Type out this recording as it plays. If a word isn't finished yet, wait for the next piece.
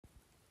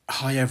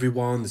Hi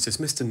everyone, this is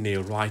Mr.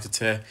 Neil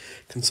Ryder,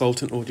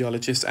 consultant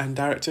audiologist and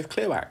director of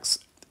ClearWax.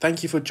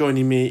 Thank you for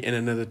joining me in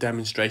another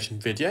demonstration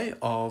video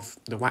of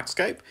the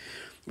WAXscope,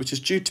 which is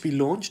due to be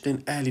launched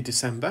in early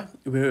December.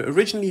 We were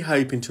originally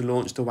hoping to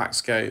launch the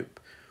WAXscope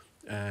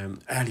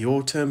early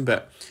autumn,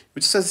 but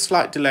we just had a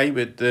slight delay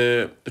with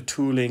the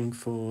tooling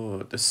for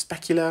the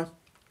specular,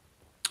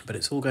 but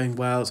it's all going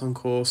well. It's on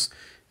course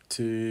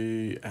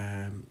to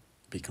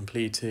be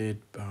completed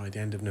by the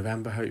end of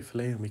November,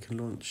 hopefully, and we can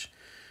launch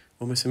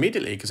almost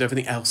immediately because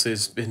everything else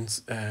has been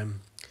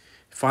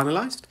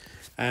finalised.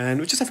 And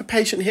we just have a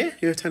patient here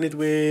who attended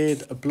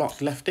with a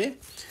blocked left ear,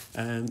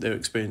 and they're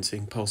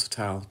experiencing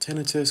pulsatile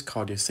tinnitus,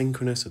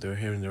 cardiosynchronous, so they're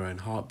hearing their own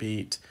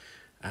heartbeat.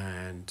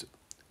 And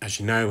as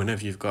you know,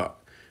 whenever you've got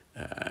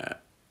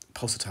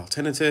pulsatile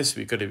tinnitus,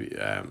 we've got to be,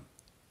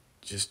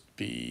 just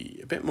be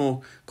a bit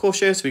more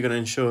cautious. We're going to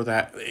ensure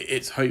that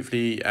it's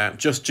hopefully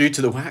just due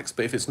to the wax,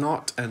 but if it's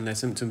not and their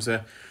symptoms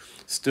are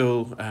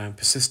still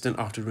persistent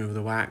after removal of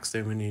the wax,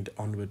 then we need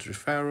onwards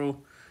referral.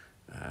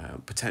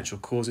 Potential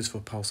causes for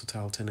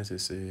pulsatile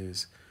tinnitus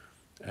is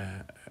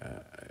a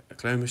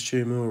glomus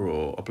tumour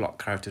or a blocked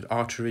carotid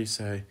artery,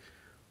 so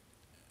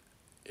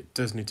it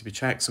does need to be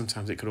checked.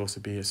 Sometimes it could also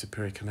be a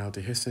superior canal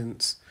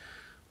dehiscence,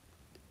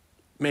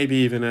 maybe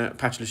even a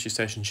patulous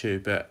eustachian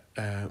tube, but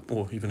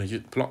or even a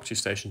blocked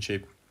eustachian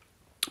tube.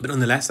 But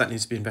nonetheless, that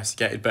needs to be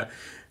investigated. But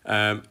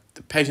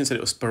the patient said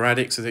it was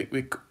sporadic, so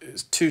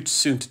it's too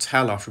soon to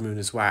tell after removing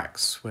his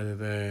wax whether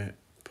the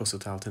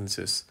pulsatile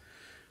tinnitus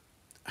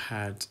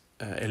had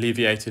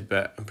alleviated,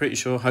 but I'm pretty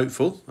sure,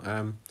 hopeful,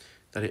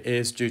 that it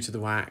is due to the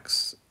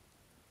wax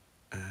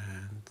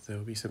and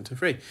they'll be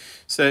symptom-free.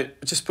 So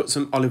I just put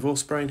some olive oil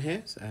spray in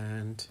here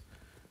and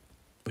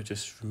we're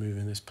just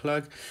removing this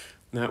plug.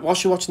 Now,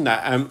 whilst you're watching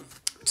that,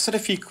 just had a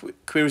few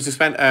queries.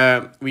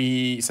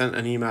 We sent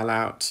an email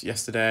out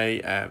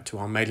yesterday to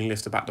our mailing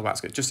list about the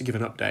WAXscope just to give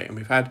an update, and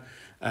we've had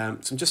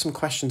some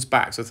questions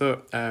back. So I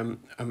thought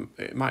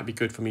it might be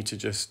good for me to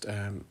just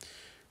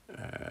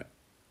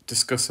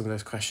discuss some of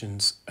those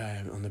questions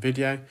on the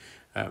video.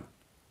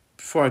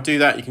 Before I do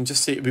that, you can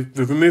just see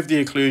we've removed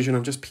the occlusion.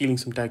 I'm just peeling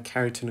some dead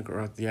keratin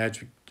around the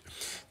edge.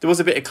 There was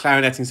a bit of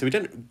clarinetting, so we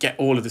didn't get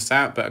all of this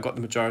out, but I got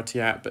the majority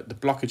out. But the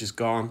blockage is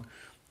gone.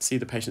 See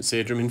the patient's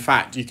eardrum. In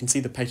fact, you can see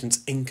the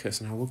patient's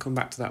incus, and I will come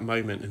back to that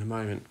moment in a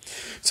moment.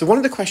 So one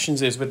of the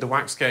questions is with the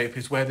WAXscope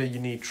is whether you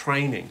need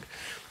training.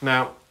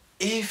 Now,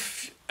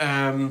 if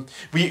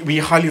we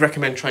highly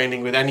recommend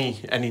training with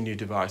any new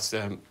device.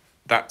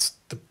 That's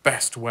the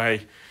best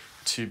way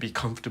to be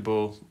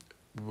comfortable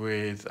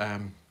with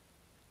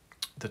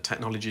the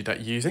technology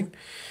that you're using.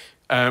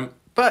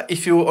 But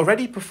if you're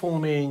already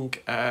performing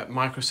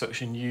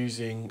microsuction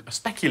using a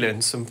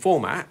speculum, some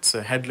formats,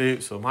 so head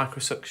loops or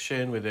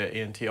microsuction with an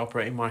ENT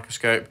operating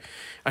microscope,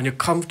 and you're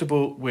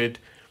comfortable with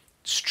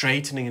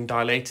straightening and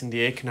dilating the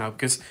ear canal,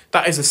 because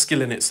that is a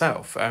skill in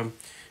itself,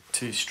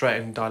 to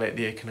straighten and dilate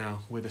the ear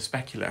canal with a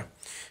specular,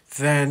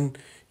 then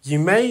you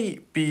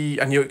may be,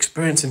 and you're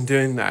experienced in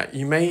doing that,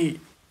 you may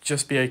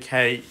just be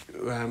okay.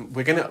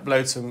 We're going to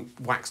upload some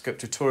WAXscope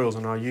tutorials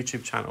on our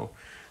YouTube channel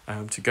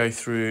to go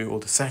through all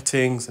the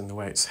settings and the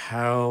way it's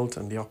held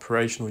and the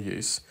operational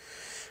use.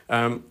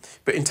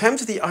 But in terms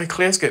of the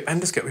iClearScope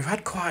endoscope, we've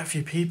had quite a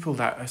few people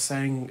that are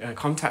saying,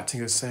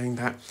 contacting us saying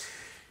that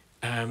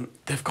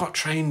they've got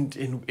trained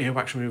in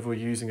earwax removal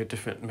using a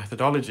different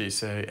methodology,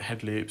 so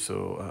head loops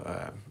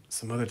or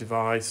some other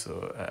device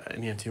or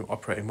an ENT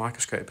operating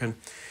microscope, and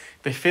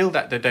they feel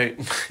that they don't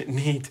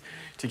need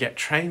to get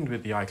trained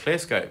with the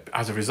iClearScope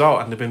as a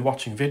result, and they've been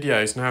watching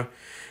videos. Now,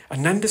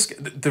 an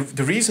endoscope,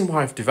 the reason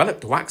why I've developed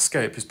the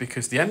WAXscope is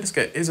because the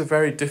endoscope is a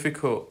very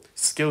difficult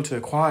skill to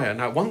acquire.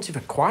 Now, once you've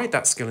acquired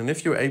that skill, and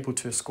if you're able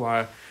to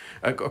acquire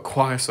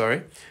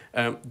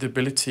the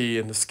ability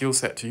and the skill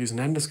set to use an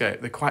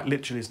endoscope, there quite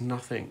literally is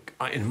nothing,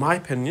 in my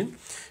opinion,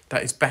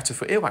 that is better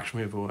for earwax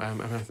removal.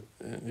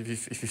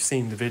 If you've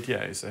seen the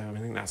videos, I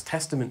think that's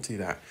testament to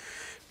that.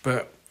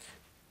 But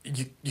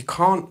you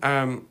can't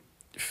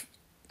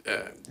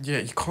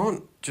you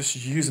can't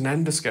just use an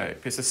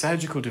endoscope. It's a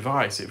surgical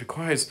device. It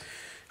requires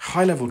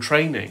high-level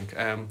training,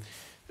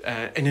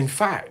 and in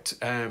fact,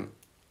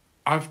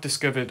 I've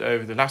discovered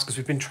over the last, because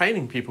we've been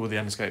training people with the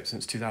endoscope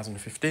since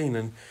 2015,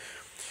 and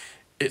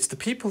it's the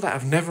people that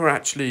have never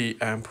actually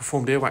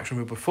performed earwax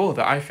removal before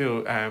that I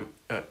feel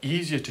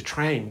easier to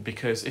train,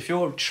 because if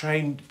you're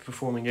trained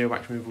performing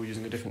earwax removal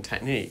using a different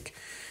technique,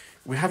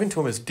 we're having to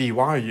almost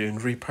dewire you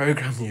and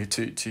reprogram you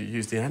to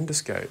use the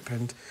endoscope.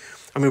 And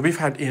I mean, we've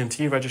had ENT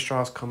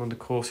registrars come on the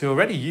course who are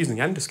already using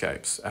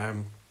endoscopes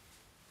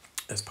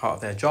as part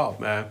of their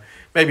job.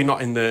 Maybe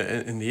not in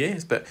the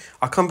ears, but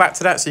I'll come back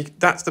to that. So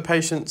that's the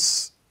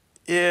patient's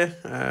ear.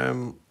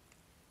 You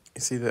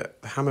see the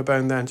hammer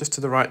bone there, and just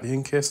to the right, the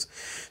incus.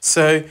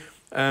 So,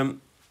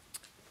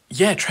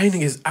 yeah,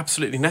 training is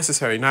absolutely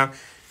necessary. Now,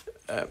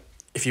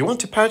 if you want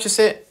to purchase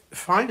it,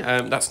 fine,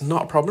 that's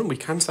not a problem. We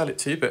can sell it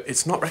to you, but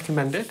it's not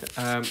recommended,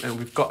 and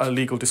we've got a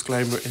legal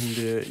disclaimer in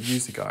the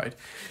user guide.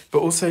 But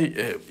also,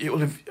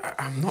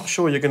 I'm not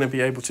sure you're going to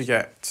be able to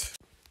get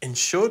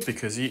insured,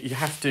 because you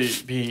have to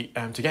be,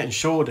 to get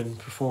insured in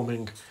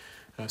performing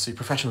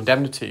professional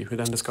indemnity with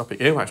endoscopic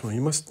earwax,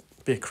 you must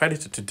be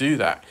accredited to do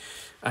that.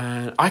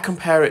 And I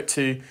compare it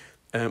to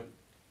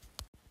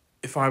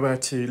if I were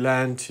to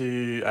learn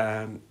to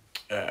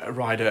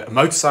ride a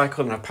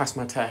motorcycle and I pass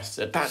my test.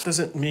 That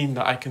doesn't mean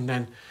that I can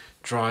then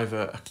drive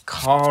a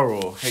car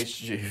or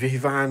HGV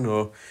van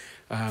or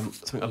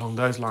something along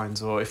those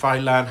lines. Or if I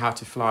learn how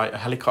to fly a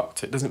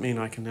helicopter, it doesn't mean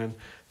I can then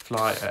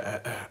fly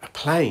a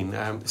plane.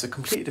 It's a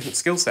completely different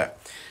skill set.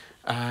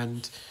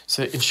 And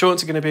so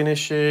insurance is going to be an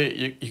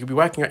issue. You could be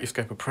working out your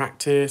scope of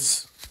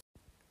practice.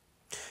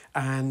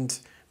 And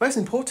most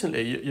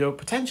importantly, you're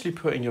potentially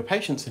putting your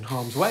patients in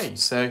harm's way.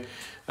 So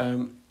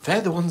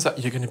they're the ones that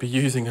you're going to be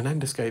using an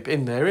endoscope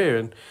in their ear.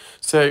 And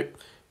so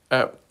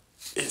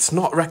it's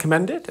not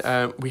recommended.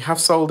 We have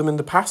sold them in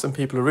the past and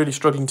people are really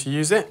struggling to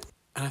use it.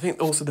 And I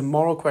think also the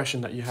moral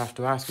question that you have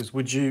to ask is,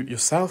 would you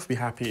yourself be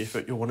happy if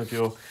one of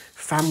your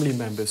family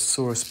members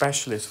saw a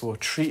specialist for a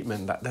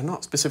treatment that they're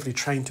not specifically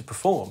trained to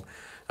perform?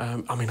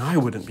 I mean, I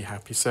wouldn't be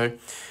happy. So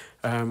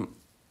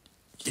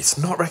it's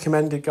not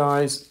recommended,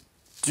 guys.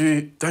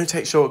 Don't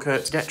take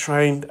shortcuts, get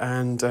trained.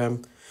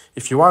 And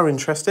if you are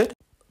interested,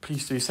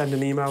 please do send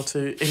an email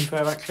to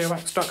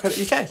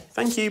info@clearwax.co.uk.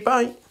 Thank you,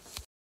 bye.